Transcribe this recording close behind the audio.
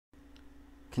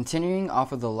Continuing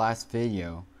off of the last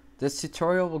video, this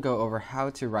tutorial will go over how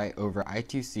to write over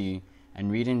I2C and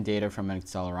read in data from an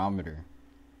accelerometer.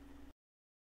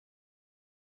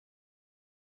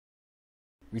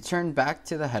 Return back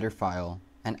to the header file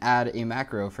and add a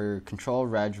macro for control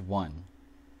reg 1.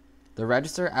 The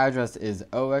register address is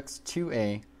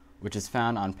OX2A, which is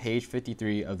found on page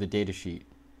 53 of the datasheet.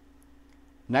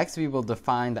 Next, we will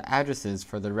define the addresses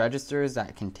for the registers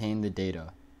that contain the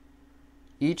data.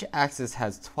 Each axis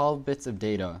has 12 bits of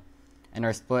data and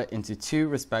are split into two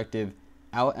respective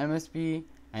OUT-MSB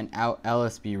and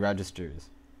OUT-LSB registers.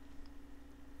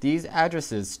 These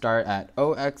addresses start at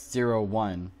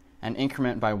OX01 and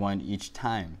increment by 1 each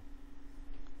time.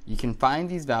 You can find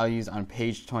these values on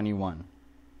page 21.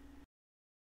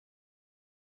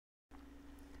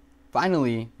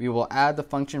 Finally, we will add the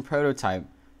function prototype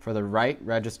for the write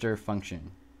register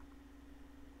function.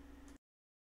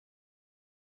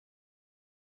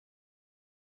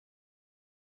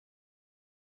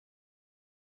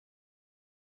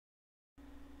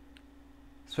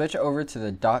 Switch over to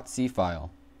the .c file.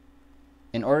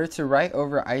 In order to write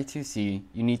over I2C,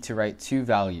 you need to write two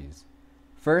values.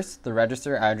 First, the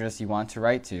register address you want to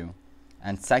write to,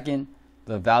 and second,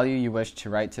 the value you wish to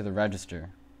write to the register.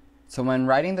 So when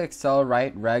writing the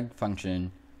accelerate_reg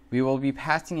function, we will be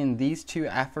passing in these two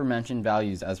aforementioned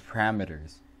values as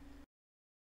parameters.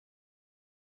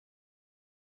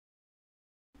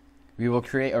 We will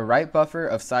create a write buffer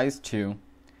of size 2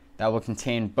 that will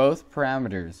contain both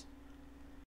parameters.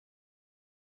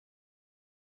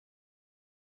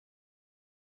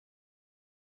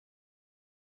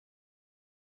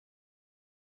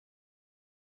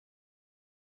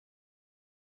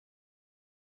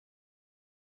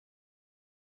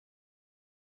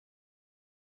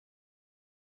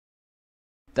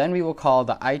 Then we will call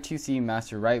the I2C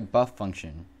master write buff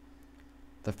function.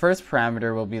 The first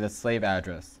parameter will be the slave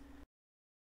address.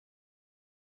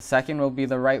 The second will be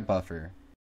the write buffer.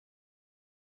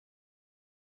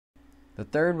 The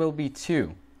third will be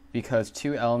 2 because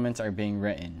 2 elements are being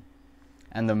written,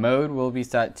 and the mode will be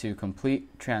set to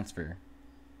complete transfer.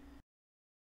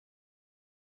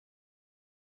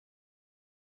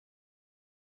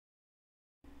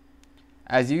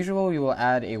 As usual, we will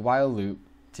add a while loop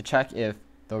to check if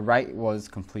the write was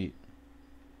complete.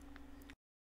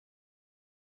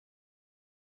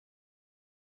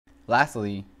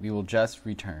 Lastly, we will just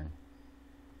return.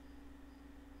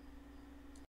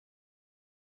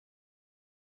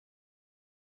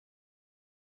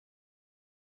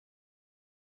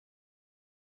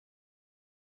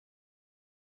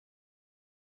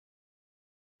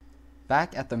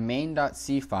 Back at the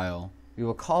main.c file, we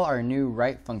will call our new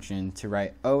write function to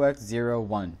write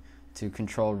OX01 to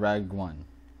control reg 1.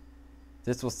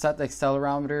 This will set the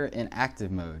accelerometer in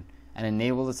active mode and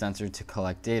enable the sensor to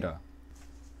collect data.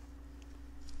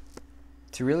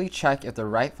 To really check if the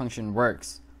write function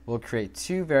works, we'll create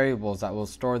two variables that will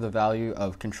store the value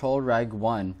of control reg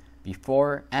 1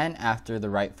 before and after the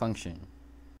write function.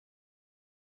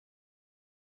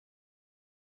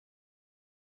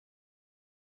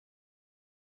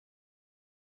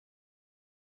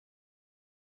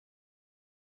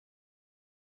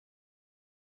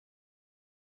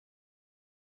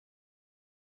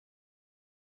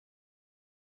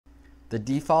 The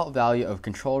default value of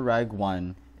control reg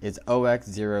 1 is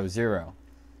OX00,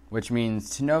 which means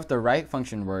to know if the write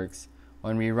function works,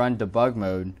 when we run debug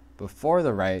mode before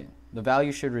the write, the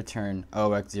value should return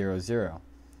OX00,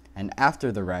 and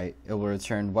after the write, it will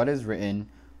return what is written,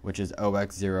 which is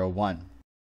OX01.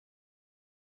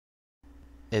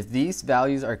 If these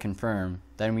values are confirmed,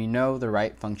 then we know the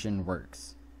write function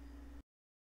works.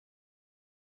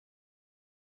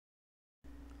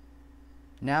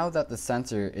 Now that the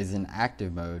sensor is in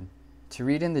active mode, to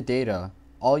read in the data,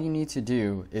 all you need to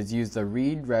do is use the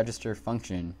read register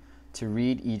function to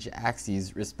read each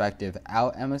axis' respective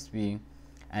OUT-MSB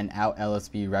and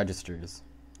OUT-LSB registers.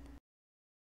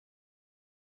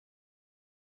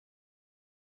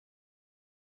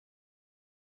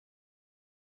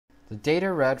 The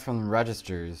data read from the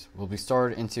registers will be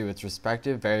stored into its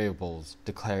respective variables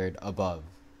declared above.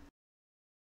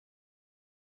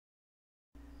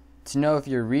 To know if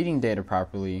you're reading data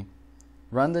properly,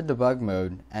 run the debug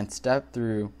mode and step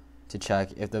through to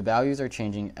check if the values are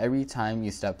changing every time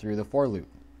you step through the for loop.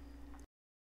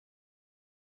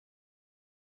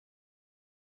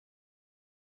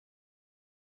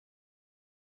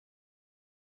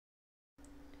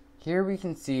 Here we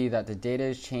can see that the data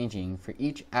is changing for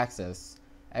each axis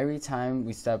every time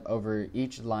we step over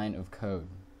each line of code.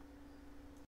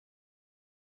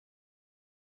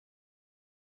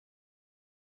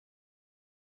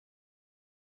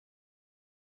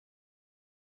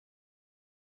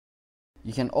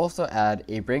 You can also add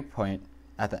a breakpoint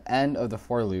at the end of the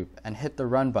for loop and hit the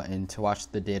run button to watch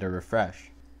the data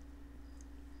refresh.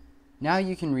 Now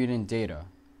you can read in data,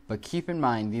 but keep in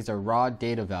mind these are raw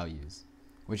data values,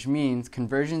 which means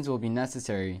conversions will be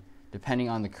necessary depending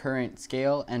on the current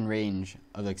scale and range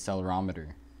of the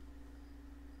accelerometer.